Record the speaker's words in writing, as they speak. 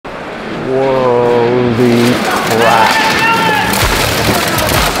Holy crap.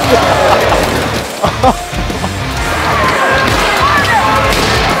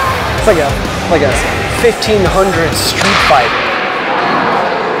 It's like a 1500 street fight.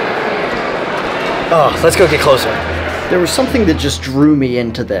 Oh, let's go get closer. There was something that just drew me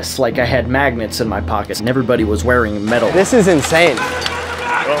into this, like I had magnets in my pockets and everybody was wearing metal. This is insane.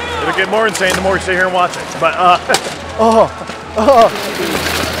 Well, it'll get more insane the more you sit here and watch it. But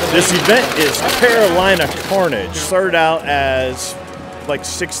this event is Carolina Carnage. Started out as like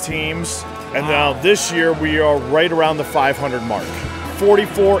 6 teams, and now this year we are right around the 500 mark.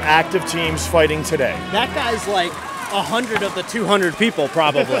 44 active teams fighting today. That guy's like 100 of the 200 people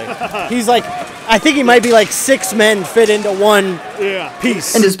probably. He's like, I think he might be like 6 men fit into one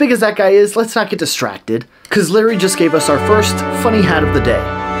piece. And as big as that guy is, let's not get distracted, because Larry just gave us our first funny hat of the day.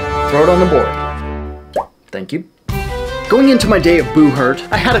 Throw it on the board. Thank you. Going into my day of Buhurt,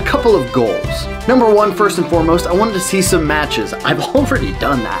 I had a couple of goals. Number 1, first and foremost, I wanted to see some matches. I've already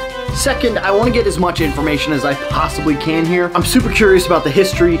done that. Second, I want to get as much information as I possibly can here. I'm super curious about the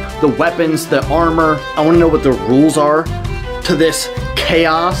history, the weapons, the armor. I want to know what the rules are to this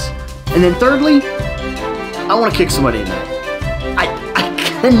chaos. And then thirdly, I want to kick somebody in there. I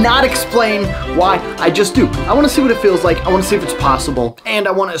cannot explain why, I just do. I want to see what it feels like, I want to see if it's possible, and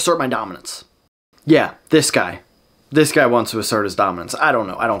I want to assert my dominance. Yeah, this guy. This guy wants to assert his dominance. I don't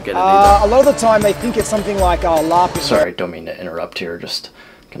know, I don't get it either. A lot of the time they think it's something like LARPing. Sorry, don't mean to interrupt here, just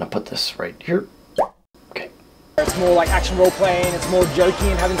gonna put this right here. Okay. It's more like action role playing, it's more jokey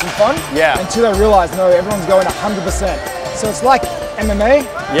and having some fun. Yeah. Until they realize, no, everyone's going 100%. So it's like MMA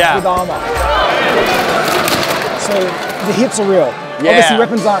with armor. So the hits are real. Yeah. Obviously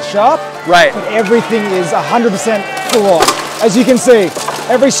weapons aren't sharp, right, but everything is 100% full on. As you can see,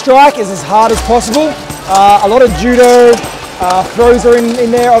 every strike is as hard as possible. A lot of judo, throws are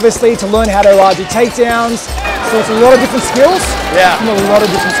in there obviously to learn how to do takedowns. So it's a lot of different skills from a lot of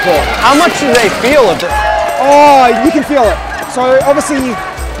different sports. How much do they feel of it? Oh, you can feel it. So obviously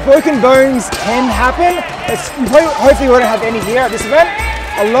broken bones can happen. Hopefully we won't have any here at this event.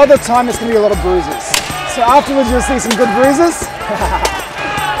 A lot of the time it's going to be a lot of bruises. So afterwards you'll see some good bruises.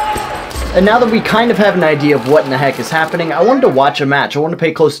 And now that we kind of have an idea of what in the heck is happening, I wanted to watch a match. I wanted to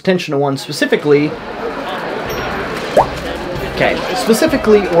pay close attention to one specifically. Okay,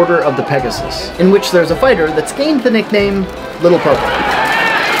 specifically Order of the Pegasus, in which there's a fighter that's gained the nickname Little Purple.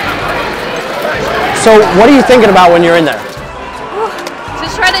 So what are you thinking about when you're in there?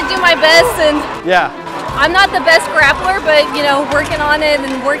 Just try to do my best, and I'm not the best grappler, but you know, working on it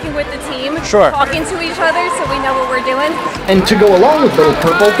and working with the team, talking to each other so we know what we're doing. And to go along with Little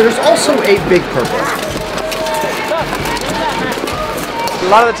Purple, there's also a Big Purple. A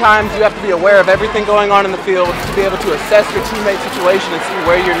lot of the times you have to be aware of everything going on in the field to be able to assess your teammate's situation and see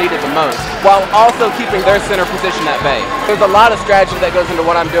where you're needed the most, while also keeping their center position at bay. There's a lot of strategy that goes into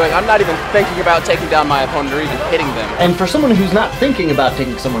what I'm doing. I'm not even thinking about taking down my opponent or even hitting them. And for someone who's not thinking about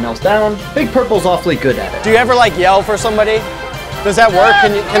taking someone else down, Big Purple's awfully good at it. Do you ever like yell for somebody? Does that work?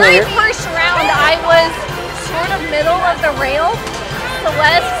 Can Very first round, I was sort of middle of the rail.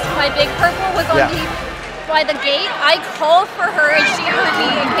 Celeste, my Big Purple, was on by the gate. I called for her and she heard me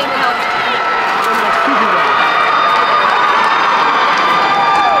and came out.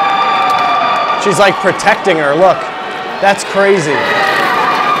 She's like protecting her, look. That's crazy.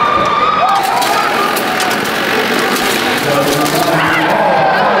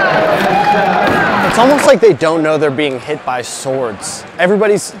 It's almost like they don't know they're being hit by swords.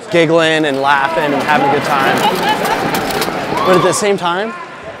 Everybody's giggling and laughing and having a good time. But at the same time,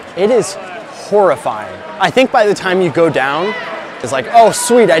 it is horrifying. I think by the time you go down, it's like, oh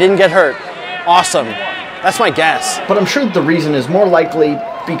sweet, I didn't get hurt. Awesome. That's my guess. But I'm sure the reason is more likely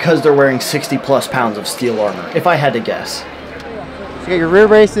because they're wearing 60+ pounds of steel armor, if I had to guess. So you got your rear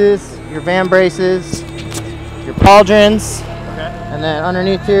braces, your van braces, your pauldrons, and then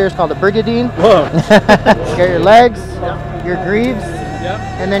underneath here is called the brigadine. Whoa. You got your legs, your greaves,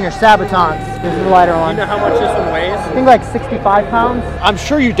 and then your sabatons. This is the lighter one. Do you know how much this one weighs? I think like 65 pounds. I'm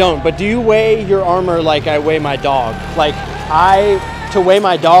sure you don't, but do you weigh your armor like I weigh my dog? Like to weigh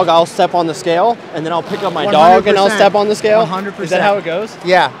my dog, I'll step on the scale, and then I'll pick up my dog and I'll step on the scale? 100%. Is that how it goes?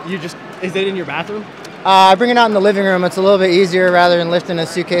 Yeah. Is it in your bathroom? I bring it out in the living room. It's a little bit easier rather than lifting a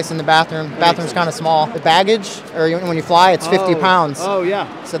suitcase in the bathroom. The bathroom's kind of small. The baggage, or when you fly, it's 50 pounds. Oh,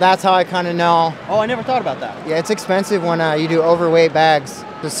 yeah. So that's how I kind of know. Oh, I never thought about that. Yeah, it's expensive when you do overweight bags.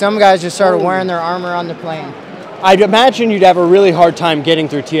 So some guys just started wearing their armor on the plane. I'd imagine you'd have a really hard time getting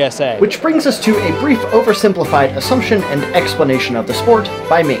through TSA. Which brings us to a brief oversimplified assumption and explanation of the sport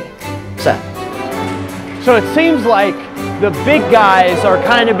by me, Seth. So it seems like the big guys are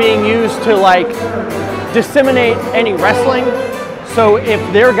kind of being used to like disseminate any wrestling. So if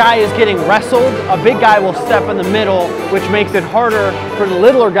their guy is getting wrestled, a big guy will step in the middle, which makes it harder for the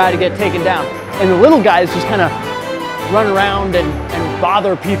littler guy to get taken down. And the little guys just kind of run around and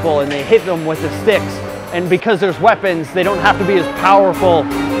bother people, and they hit them with the sticks. And because there's weapons, they don't have to be as powerful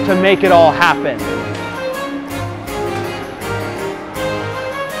to make it all happen.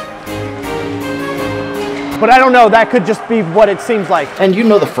 But I don't know, that could just be what it seems like. And you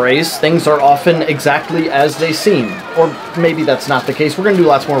know the phrase, things are often exactly as they seem. Or maybe that's not the case. We're going to do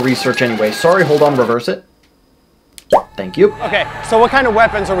lots more research anyway. Sorry, hold on, reverse it. Thank you. Okay, so what kind of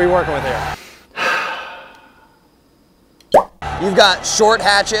weapons are we working with here? You've got short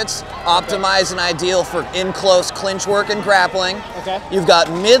hatchets, optimized and ideal for in-close clinch work and grappling. Okay. You've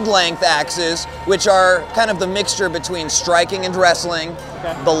got mid-length axes, which are kind of the mixture between striking and wrestling.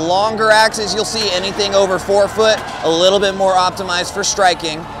 Okay. The longer axes, you'll see anything over 4 foot, a little bit more optimized for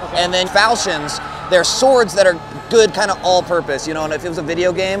striking. Okay. And then falchions, they're swords that are good kind of all-purpose, you know, and if it was a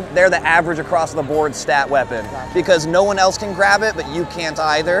video game, they're the average across the board stat weapon because no one else can grab it, but you can't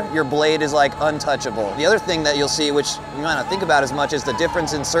either. Your blade is like untouchable. The other thing that you'll see, which you might not think about as much, is the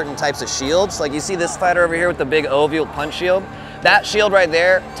difference in certain types of shields. Like you see this fighter over here with the big oval punch shield. That shield right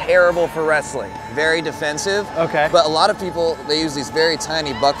there, terrible for wrestling. Very defensive. Okay. But a lot of people, they use these very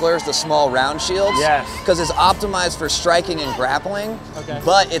tiny bucklers, the small round shields. Yes. Because it's optimized for striking and grappling. Okay.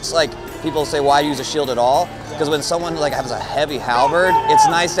 But it's like, people say, why use a shield at all? Because when someone like has a heavy halberd, it's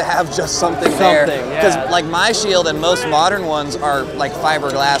nice to have just something there. Because like my shield and most modern ones are like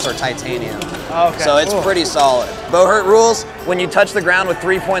fiberglass or titanium. Okay. So it's pretty solid. Buhurt rules, when you touch the ground with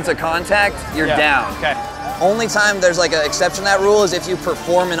 3 points of contact, you're down. Okay. Only time there's like an exception to that rule is if you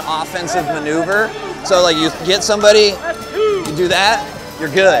perform an offensive maneuver. So like you get somebody, you do that,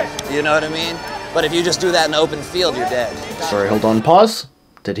 you're good. You know what I mean? But if you just do that in open field, you're dead. Sorry, hold on, pause.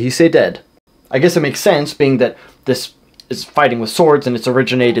 Did he say dead? I guess it makes sense, being that this is fighting with swords and it's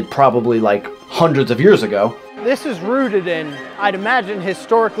originated probably like hundreds of years ago. This is rooted in, I'd imagine,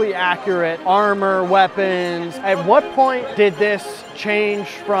 historically accurate armor, weapons. At what point did this change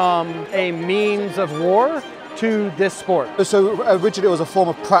from a means of war to this sport? So originally it was a form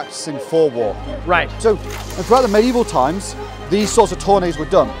of practicing for war. Right. So throughout the medieval times, these sorts of tourneys were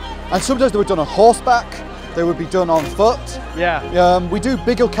done. And sometimes they were done on horseback, they would be done on foot. Yeah. We do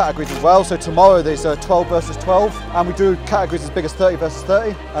bigger categories as well. So tomorrow there's 12 versus 12, and we do categories as big as 30 versus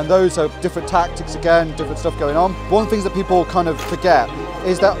 30. And those are different tactics again, different stuff going on. One of the things that people kind of forget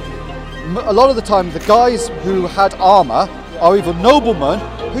is that a lot of the time the guys who had armor are either noblemen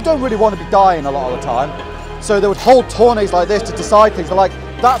who don't really want to be dying a lot of the time. So they would hold tourneys like this to decide things. They're like,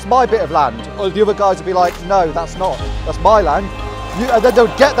 that's my bit of land. Or the other guys would be like, no, that's not. That's my land. And then they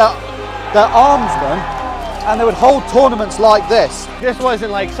would get their armsmen, and they would hold tournaments like this. This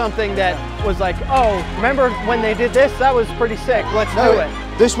wasn't like something that was like, oh, remember when they did this? That was pretty sick, let's do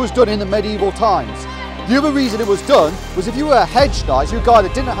it. This was done in the medieval times. The other reason it was done was if you were a hedge knight, so you're a guy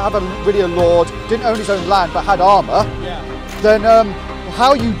that didn't have really a lord, didn't own his own land, but had armor, then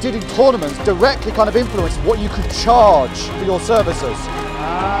how you did in tournaments directly kind of influenced what you could charge for your services.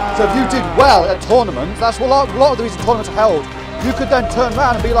 So if you did well at tournaments, that's what a lot of the reasons tournaments are held. You could then turn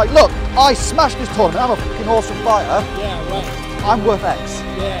around and be like, look, I smashed this tournament, I'm a fucking awesome fighter. Yeah, right. I'm worth X.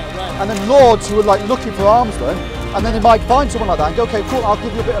 Yeah, right. And then lords who were like looking for armsmen, and then they might find someone like that and go, okay, cool, I'll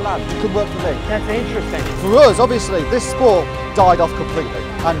give you a bit of land, you can work for me. That's interesting. For us, obviously, this sport died off completely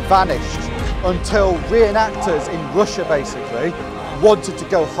and vanished until reenactors in Russia, basically, wanted to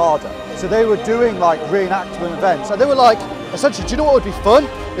go harder. So they were doing like reenactment events, and they were like, essentially, do you know what would be fun?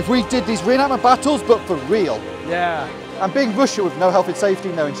 If we did these reenactment battles, but for real. Yeah. And being Russia with no health and safety,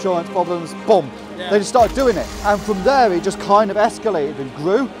 no insurance problems, boom, they just started doing it. And from there, it just kind of escalated and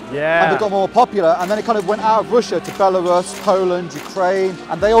grew. Yeah. And it got more popular. And then it kind of went out of Russia to Belarus, Poland, Ukraine,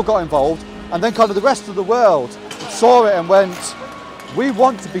 and they all got involved. And then kind of the rest of the world saw it and went, we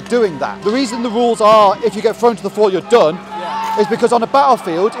want to be doing that. The reason the rules are, if you get thrown to the floor, you're done, is because on a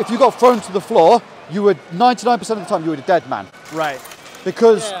battlefield, if you got thrown to the floor, you would, 99% of the time, you were a dead man. Right.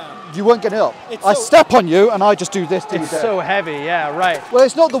 Because you weren't getting up. I step on you and I just do this to you. It's so heavy, yeah, right. Well,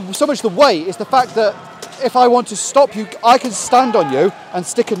 it's not so much the weight, it's the fact that if I want to stop you, I can stand on you and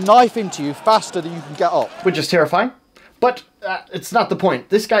stick a knife into you faster than you can get up. Which is terrifying. But it's not the point.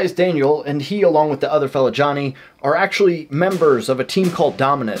 This guy is Daniel, and he, along with the other fella Johnny, are actually members of a team called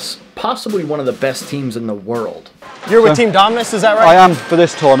Dominus, possibly one of the best teams in the world. You're with Team Dominus, is that right? I am for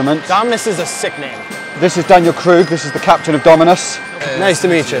this tournament. Dominus is a sick name. This is Daniel Krug, this is the captain of Dominus. Nice to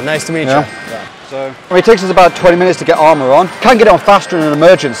meet you, nice to meet you. Yeah. So, I mean, it takes us about 20 minutes to get armour on. Can get it on faster in an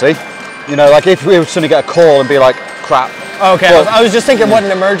emergency. You know, like if we were suddenly get a call and be like, crap, Okay, Well, I was just thinking what an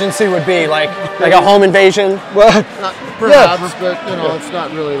emergency would be, like a home invasion. Well, perhaps, but you know, it's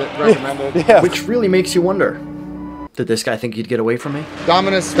not really recommended. Yeah. Which really makes you wonder, did this guy think he'd get away from me?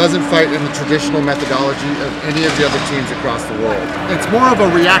 Dominus doesn't fight in the traditional methodology of any of the other teams across the world. It's more of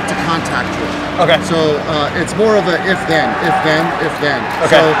a react to contact drill. Okay. So it's more of a if then. Okay.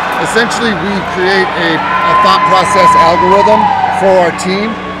 So essentially we create a thought process algorithm for our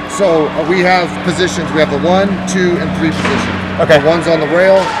team. So we have positions. We have the 1, 2, and 3 position. Okay. The 1's on the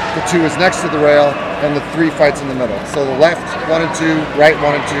rail, the 2 is next to the rail, and the 3 fights in the middle. So the left 1 and 2, right 1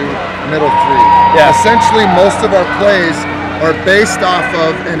 and 2, middle 3. Yeah. Essentially, most of our plays are based off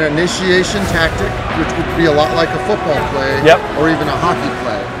of an initiation tactic, which would be a lot like a football play, or even a hockey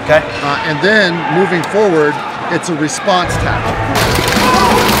play. Okay. And then moving forward, it's a response tactic.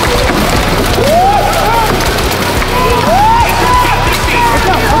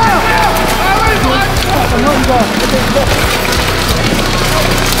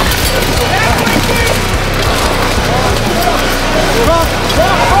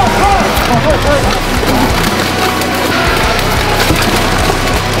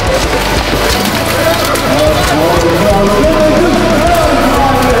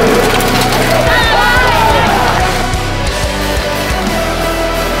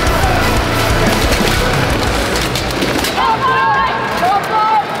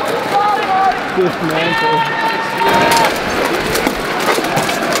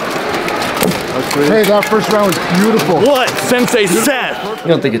 Hey, that first round was beautiful. What? Sensei Seth! You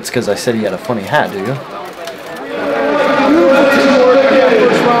don't think it's because I said he had a funny hat, do you?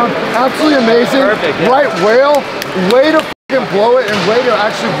 First round, absolutely amazing. Perfect, yeah. Right whale, way to fucking blow it and way to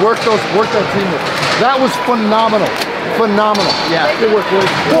actually work that team with. That was phenomenal. Phenomenal. Yeah. Good work, boys.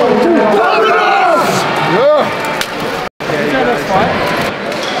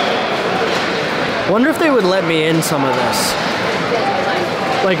 Wonder if they would let me in some of this.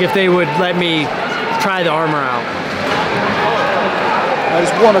 Like if they would let me try the armor out.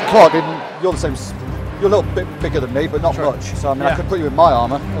 It's 1 o'clock, and you're the same. You're a little bit bigger than me, but not much. So I mean, I could put you in my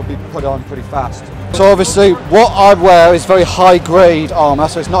armor. It'll be put on pretty fast. So obviously, what I wear is very high-grade armor,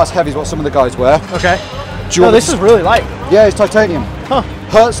 so it's not as heavy as what some of the guys wear. Okay. Oh, this is really light. Yeah, it's titanium. Huh.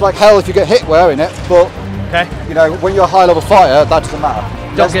 Hurts like hell if you get hit wearing it, but you know, when you're a high-level fighter, that doesn't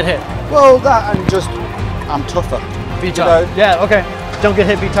matter. Don't get hit. Well, that and just I'm tougher. Be tough. You know? Yeah. Okay. Don't get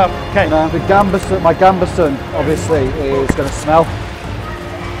hit. Be tough. Okay. You know, the gambeson, my gambeson, obviously is going to smell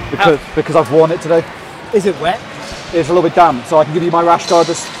because I've worn it today. Is it wet? It's a little bit damp, so I can give you my rash guard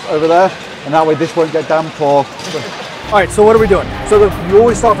over there, and that way this won't get damp or. All right. So what are we doing? So you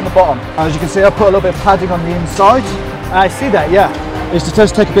always start from the bottom. As you can see, I put a little bit of padding on the inside. I see that. Yeah. It's to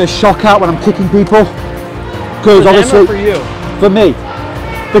just take a bit of shock out when I'm kicking people. For Because obviously, for you? For me.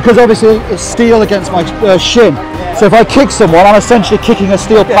 Because obviously it's steel against my shin. So if I kick someone, I'm essentially kicking a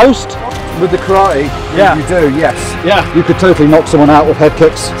steel post. With the karate, you do, yes. Yeah. You could totally knock someone out with head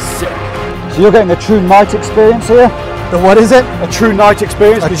kicks. Sick. So you're getting a true knight experience here. The what is it? A true knight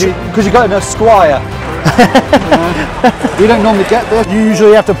experience because you got an esquire. You don't normally get this. You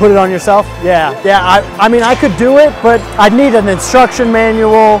usually have to put it on yourself? Yeah. Yeah, I mean, I could do it, but I'd need an instruction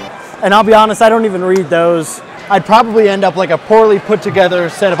manual. And I'll be honest, I don't even read those. I'd probably end up like a poorly put together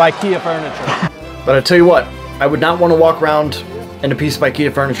set of IKEA furniture. But I tell you what, I would not want to walk around in a piece of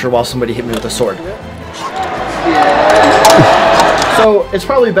IKEA furniture while somebody hit me with a sword. So it's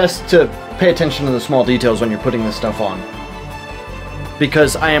probably best to pay attention to the small details when you're putting this stuff on.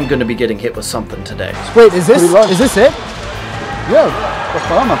 Because I am going to be getting hit with something today. Wait, is this it? Yeah, that's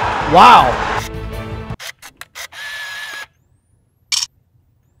the armor. Wow.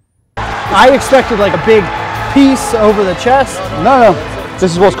 I expected like a big piece over the chest. No.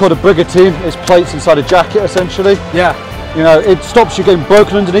 This is what's called a brigantine. It's plates inside a jacket, essentially. Yeah. You know, it stops you getting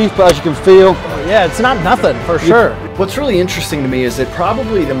broken underneath, but as you can feel. Yeah, it's not nothing, for sure. What's really interesting to me is that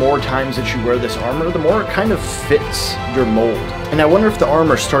probably the more times that you wear this armor, the more it kind of fits your mold. And I wonder if the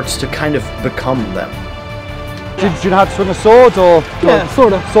armor starts to kind of become them. Do you know how to swing a sword, or? Yeah,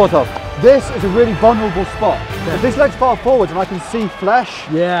 sort of. Sort of. This is a really vulnerable spot. Yeah. If this leg's far forward and I can see flesh,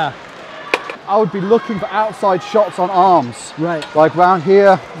 I would be looking for outside shots on arms. Right. Like round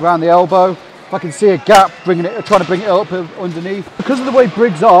here, around the elbow. If I can see a gap, trying to bring it up underneath. Because of the way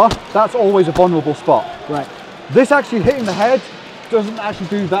brigs are, that's always a vulnerable spot. Right. This actually hitting the head doesn't actually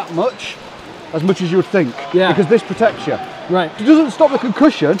do that much as you would think. Yeah. Because this protects you. Right. It doesn't stop the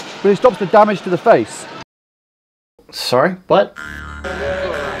concussion, but it stops the damage to the face. Sorry, what?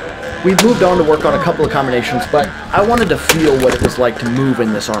 We've moved on to work on a couple of combinations, but I wanted to feel what it was like to move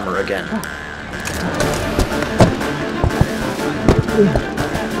in this armor again.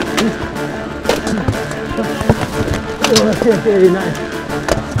 Very nice.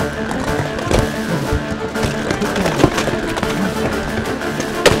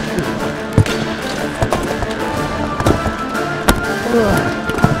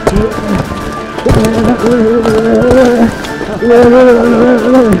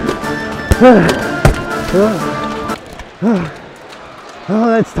 Oh,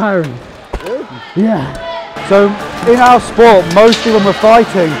 that's tiring. Yeah. So in our sport, mostly when we're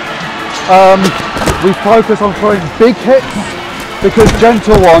fighting, we focus on throwing big hits because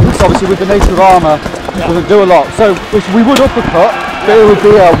gentle ones, obviously with the nature of armour, doesn't do a lot. So we would uppercut, but it would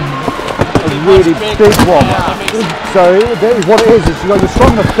be a really big one. So what it is you're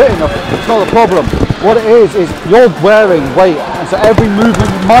strong enough, fit enough, it's not a problem. What it is you're wearing weight, and so every movement,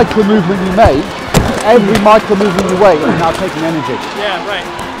 micro movement you make, every micro movement you make is now taking energy. Yeah, right.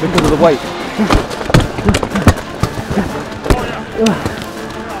 Because of the weight.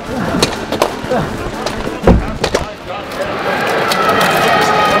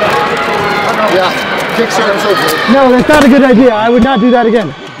 Yeah, kick serves over. No, that's not a good idea. I would not do that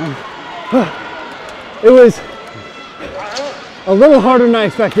again. It was a little harder than I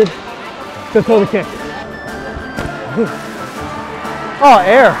expected to throw the kick. Oh,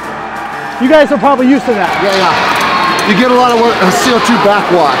 air. You guys are probably used to that. Yeah. You get a lot of CO2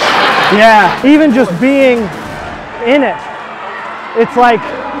 backwash. Yeah, even just being in it, it's like,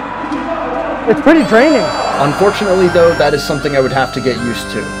 it's pretty draining. Unfortunately though, that is something I would have to get used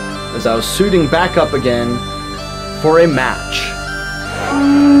to, as I was suiting back up again for a match.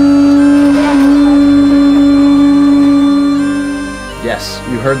 Yes,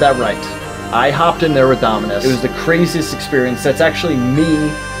 you heard that right. I hopped in there with Dominus. It was the craziest experience. That's actually me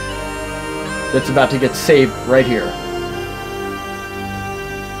that's about to get saved right here.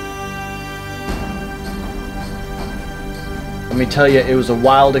 Let me tell you, it was a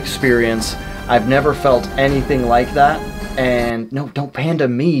wild experience. I've never felt anything like that. And no, don't panda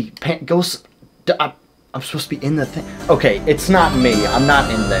me. I'm supposed to be in the thing. Okay, it's not me. I'm not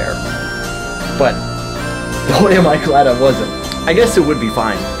in there. But boy, am I glad I wasn't. I guess it would be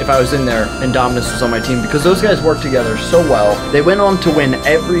fine if I was in there and Dominus was on my team, because those guys worked together so well. They went on to win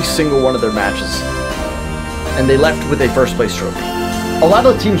every single one of their matches, and they left with a first place trophy. A lot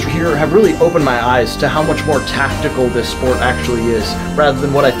of the teams here have really opened my eyes to how much more tactical this sport actually is, rather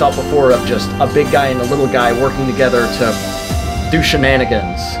than what I thought before of just a big guy and a little guy working together to do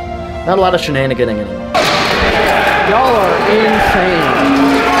shenanigans. Not a lot of shenaniganing anymore. Y'all are insane.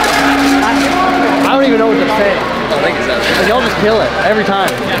 I don't even know what to say. Y'all just kill it every time.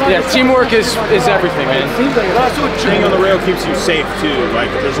 Yeah, teamwork is everything, man. Also, staying on the rail keeps you safe too. Like,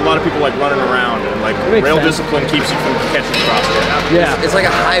 there's a lot of people like running around, and like rail discipline keeps you from catching crossfit. Yeah, it's like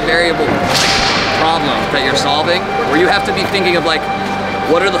a high variable problem that you're solving, where you have to be thinking of like,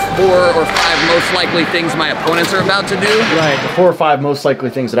 what are the 4 or 5 most likely things my opponents are about to do? Right. The 4 or 5 most likely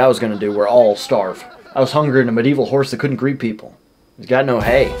things that I was going to do were all starve. I was hungry in a medieval horse that couldn't greet people. He's got no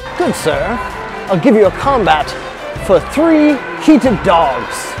hay. Good sir, I'll give you a combat for 3 heated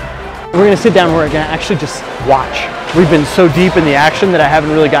dogs. We're gonna sit down, we're gonna actually just watch. We've been so deep in the action that I haven't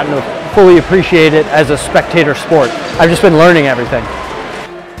really gotten to fully appreciate it as a spectator sport. I've just been learning everything.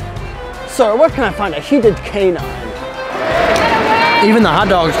 Sir, where can I find a heated canine? Even the hot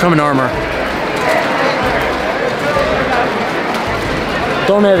dogs come in armor.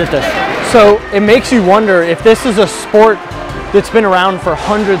 Don't edit this. So it makes you wonder if this is a sport that's been around for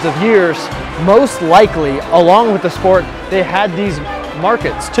hundreds of years. Most likely, along with the sport, they had these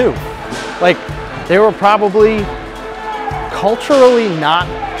markets too. Like, they were probably culturally not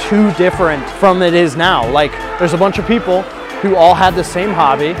too different from it is now. Like, there's a bunch of people who all had the same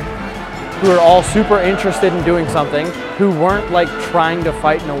hobby, who are all super interested in doing something, who weren't like trying to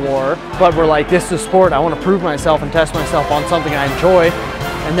fight in a war, but were like, this is sport, I want to prove myself and test myself on something I enjoy.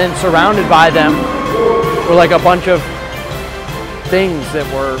 And then surrounded by them were like a bunch of things that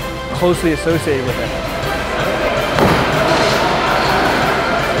were closely associated with it.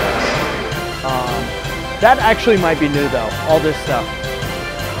 That actually might be new though, all this stuff.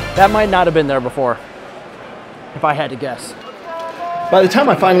 That might not have been there before, if I had to guess. By the time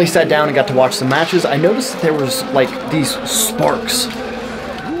I finally sat down and got to watch the matches, I noticed that there was like these sparks.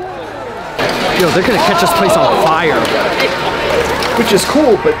 Yo, they're gonna catch this place on fire. Which is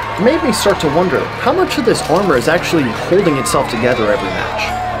cool, but made me start to wonder how much of this armor is actually holding itself together every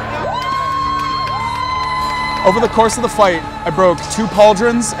match. Over the course of the fight, I broke 2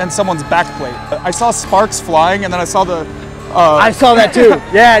 pauldrons and someone's backplate. I saw sparks flying, and then I saw the... I saw that too.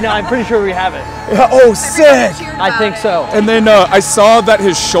 Yeah, no, I'm pretty sure we have it. Oh, sick! I think so. And then I saw that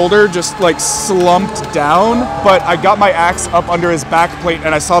his shoulder just like slumped down, but I got my axe up under his backplate,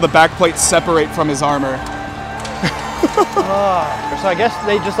 and I saw the backplate separate from his armor. So I guess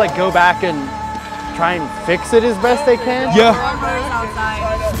they just like go back and try and fix it as best they can? Yeah.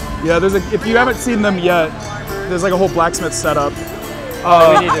 Yeah, if you haven't seen them yet, there's like a whole blacksmith setup.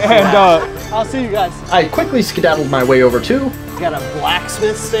 I'll see you guys. I quickly skedaddled my way over to Got a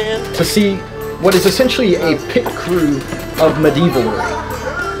blacksmith stand to see what is essentially a pit crew of medievalry.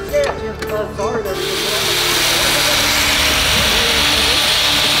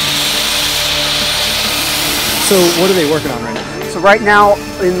 So what are they working on right now? So right now,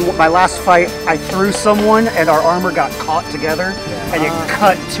 in my last fight, I threw someone and our armor got caught together and it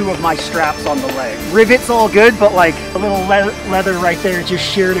cut 2 of my straps on the leg. Rivets all good, but like a little leather right there just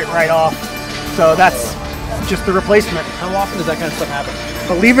sheared it right off. So that's just the replacement. How often does that kind of stuff happen?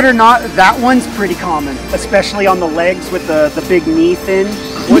 Believe it or not, that one's pretty common, especially on the legs with the big knee fin.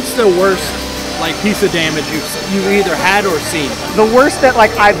 What's the worst like piece of damage you've either had or seen? The worst that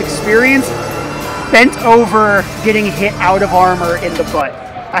like I've experienced, bent over, getting hit out of armor in the butt.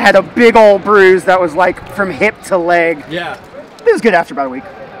 I had a big old bruise that was like from hip to leg. Yeah. It was good after about a week.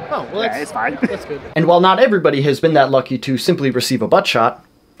 Oh, well, yeah, it's fine. That's good. And while not everybody has been that lucky to simply receive a butt shot,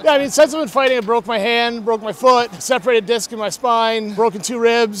 yeah, I mean, since I've been fighting, I broke my hand, broke my foot, separated disc in my spine, broken 2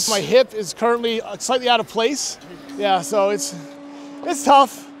 ribs. My hip is currently slightly out of place. Yeah, so it's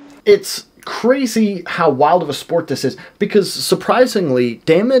tough. It's crazy how wild of a sport this is, because surprisingly,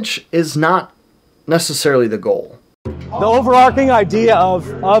 damage is not necessarily the goal. The overarching idea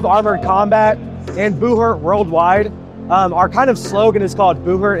of armored combat and Buhurt worldwide, our kind of slogan is called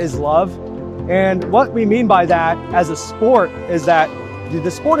Buhurt is love. And what we mean by that as a sport is that the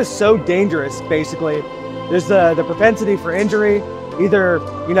sport is so dangerous, basically. There's the propensity for injury, either,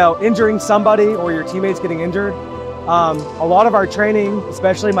 injuring somebody or your teammates getting injured. A lot of our training,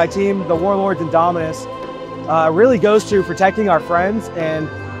 especially my team, the Warlords and Dominus, really goes to protecting our friends and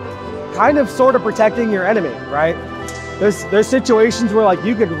kind of sort of protecting your enemy, right? There's situations where like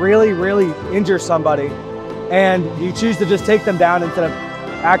you could really injure somebody and you choose to just take them down instead of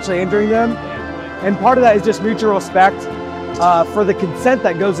actually injuring them. And part of that is just mutual respect for the consent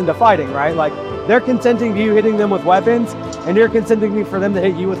that goes into fighting, right? Like they're consenting to you hitting them with weapons and you're consenting for them to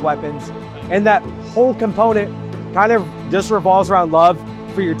hit you with weapons. And that whole component kind of just revolves around love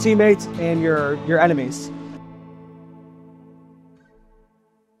for your teammates and your enemies.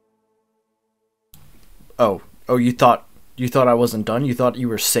 Oh, you thought I wasn't done? You thought you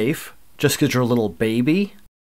were safe just because you're a little baby?